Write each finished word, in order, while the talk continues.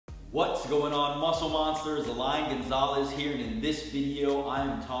What's going on, muscle monsters? Alain Gonzalez here, and in this video I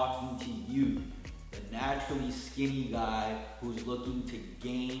am talking to you, the naturally skinny guy who's looking to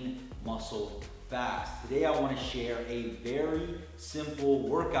gain muscle fast. Today I want to share a very simple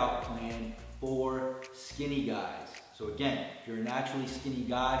workout plan for skinny guys. So again, if you're a naturally skinny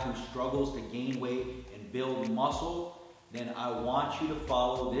guy who struggles to gain weight and build muscle, then I want you to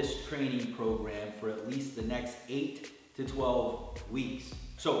follow this training program for at least the next 8 to 12 weeks.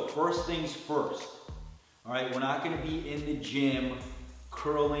 So first things first, all right, we're not gonna be in the gym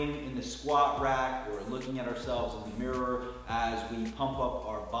curling in the squat rack or looking at ourselves in the mirror as we pump up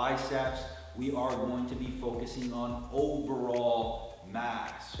our biceps. We are going to be focusing on overall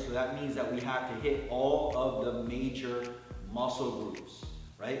mass. So that means that we have to hit all of the major muscle groups,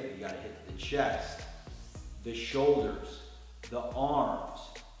 right? We gotta hit the chest, the shoulders, the arms,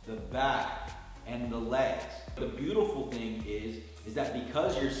 the back, and the legs. The beautiful thing is that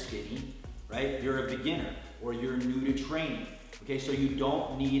because you're skinny, right, you're a beginner or you're new to training, okay? So you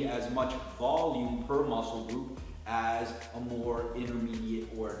don't need as much volume per muscle group as a more intermediate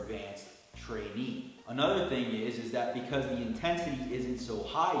or advanced trainee. Another thing is that because the intensity isn't so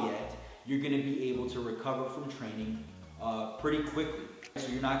high yet, you're gonna be able to recover from training pretty quickly. So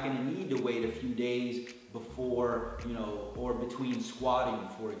you're not gonna need to wait a few days before, or between squatting,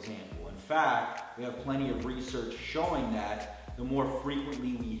 for example. In fact, we have plenty of research showing that the more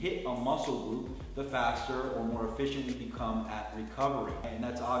frequently we hit a muscle group, the faster or more efficient we become at recovery. And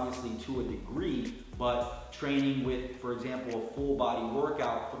that's obviously to a degree, but training with, for example, a full body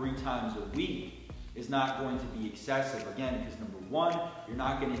workout 3 times a week is not going to be excessive. Again, because number one, you're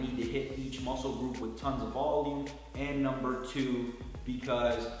not going to need to hit each muscle group with tons of volume, and number two,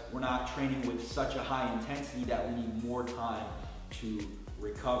 because we're not training with such a high intensity that we need more time to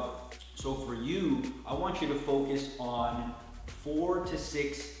recover. So for you, I want you to focus on 4 to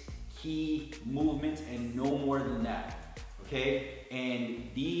 6 key movements and no more than that, okay? And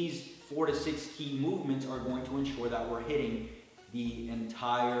these 4 to 6 key movements are going to ensure that we're hitting the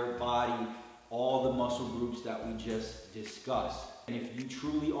entire body, all the muscle groups that we just discussed. And if you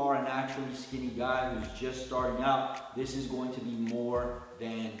truly are a naturally skinny guy who's just starting out, this is going to be more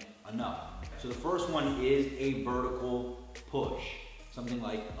than enough. So the first one is a vertical push, something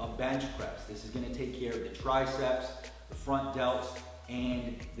like a bench press. This is gonna take care of the triceps, the front delts,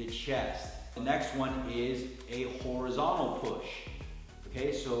 and the chest. The next one is a horizontal push.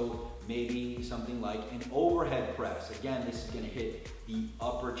 Okay, so maybe something like an overhead press. Again, this is gonna hit the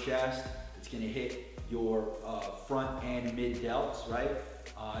upper chest. It's gonna hit your front and mid delts, right?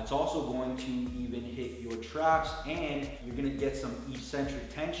 It's also going to even hit your traps, and you're gonna get some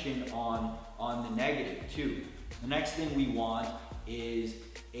eccentric tension on the negative too. The next thing we want is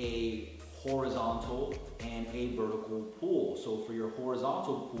a horizontal and a vertical pull. So for your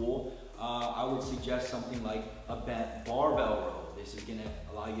horizontal pull, I would suggest something like a bent barbell row. This is gonna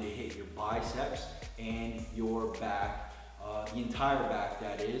allow you to hit your biceps and your back, the entire back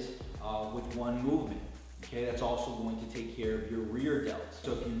that is, with one movement. Okay, that's also going to take care of your rear delts.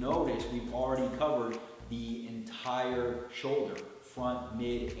 So if you notice, we've already covered the entire shoulder, front,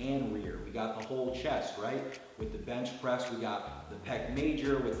 mid, and rear. We got the whole chest, right? With the bench press, we got the pec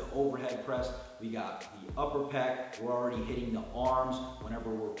major. With the overhead press, we got the upper pec. We're already hitting the arms whenever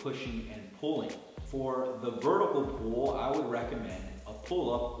we're pushing and pulling. For the vertical pull, I would recommend a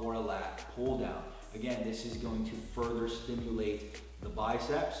pull-up or a lat pull-down. Again, this is going to further stimulate the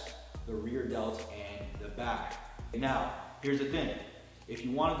biceps, the rear delts, and the back. Now, here's the thing. If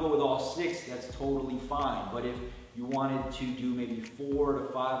you want to go with all 6, that's totally fine. But if you wanted to do maybe 4 to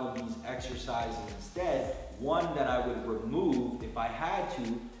 5 of these exercises instead, one that I would remove if I had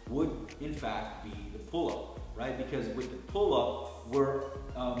to would in fact be the pull-up, right? Because with the pull-up, we're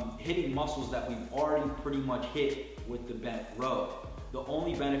hitting muscles that we've already pretty much hit with the bent row. The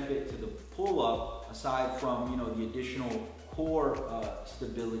only benefit to the pull-up, aside from the additional core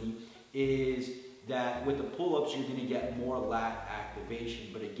stability, is that with the pull-ups you're going to get more lat activation.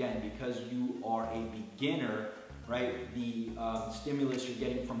 But again, because you are a beginner, right, the stimulus you're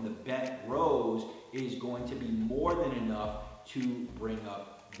getting from the bent rows is going to be more than enough to bring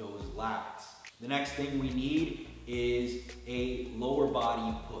up those lats. The next thing we need is a lower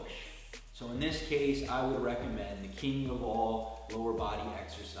body push. So in this case, I would recommend the king of all lower body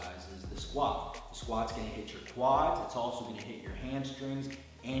exercises, the squat. The squat's gonna hit your quads, it's also gonna hit your hamstrings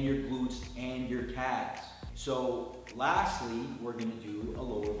and your glutes and your calves. So lastly, we're gonna do a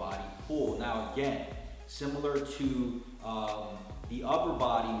lower body pull. Now again, similar to the upper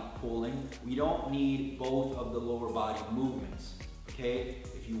body pulling, we don't need both of the lower body movements, okay?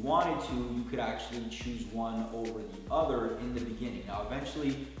 If you wanted to, you could actually choose one over the other in the beginning. Now,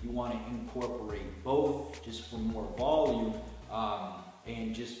 eventually, you want to incorporate both just for more volume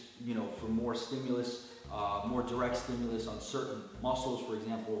and just, you know, for more stimulus, more direct stimulus on certain muscles, for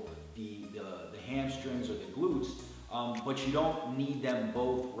example, the hamstrings or the glutes, but you don't need them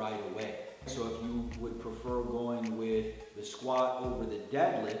both right away. So if you would prefer going with the squat over the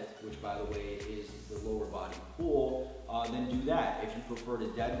deadlift, which by the way is the lower body pull, then do that. If you prefer to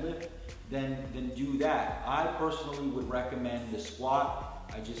deadlift, then do that. I personally would recommend the squat.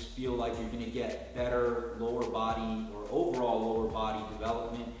 I just feel like you're gonna get better lower body or overall lower body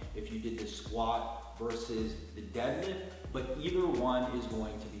development if you did the squat versus the deadlift, but either one is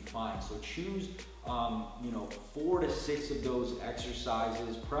going to be fine. So choose, you know, 4 to 6 of those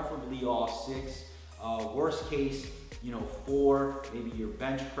exercises, preferably all 6. Worst case, you know, 4, maybe your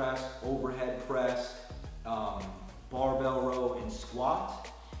bench press, overhead press, barbell row, and squat.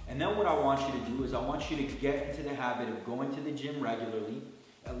 And then what I want you to do is I want you to get into the habit of going to the gym regularly,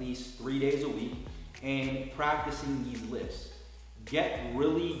 at least 3 days a week, and practicing these lifts. Get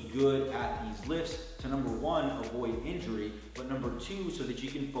really good at these lifts to, number 1, avoid injury, but number 2, so that you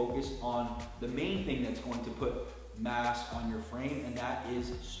can focus on the main thing that's going to put mass on your frame, and that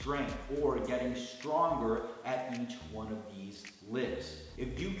is strength, or getting stronger at each one of these lifts.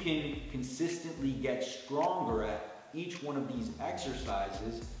 If you can consistently get stronger at each one of these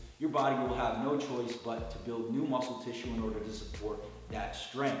exercises, your body will have no choice but to build new muscle tissue in order to support that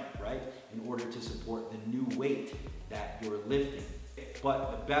strength, right? In order to support the new weight that you're lifting.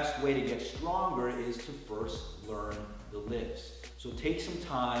 But the best way to get stronger is to first learn the lifts. So take some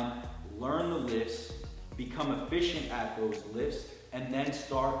time, learn the lifts, become efficient at those lifts, and then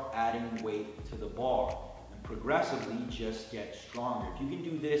start adding weight to the bar. And progressively just get stronger. If you can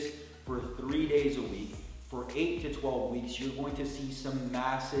do this for 3 days a week, for 8 to 12 weeks, you're going to see some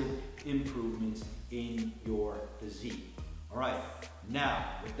massive improvements in your physique. All right, now,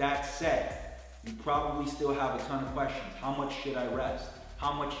 with that said, you probably still have a ton of questions. How much should I rest?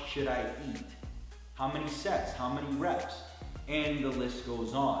 How much should I eat? How many sets? How many reps? And the list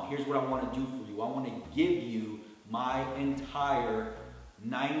goes on. Here's what I want to do for you. I want to give you my entire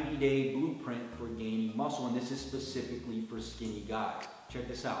 90-day blueprint for gaining muscle, and this is specifically for skinny guys. Check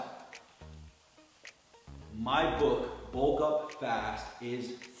this out. My book, Bulk Up Fast,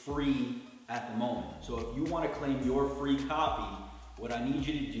 is free at the moment. So if you want to claim your free copy, what I need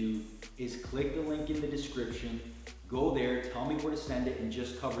you to do is click the link in the description, go there, tell me where to send it, and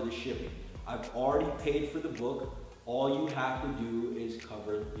just cover the shipping. I've already paid for the book. All you have to do is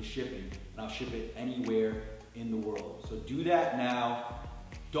cover the shipping, and I'll ship it anywhere in the world. So do that now.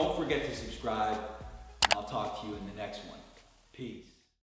 Don't forget to subscribe, and I'll talk to you in the next one. Peace.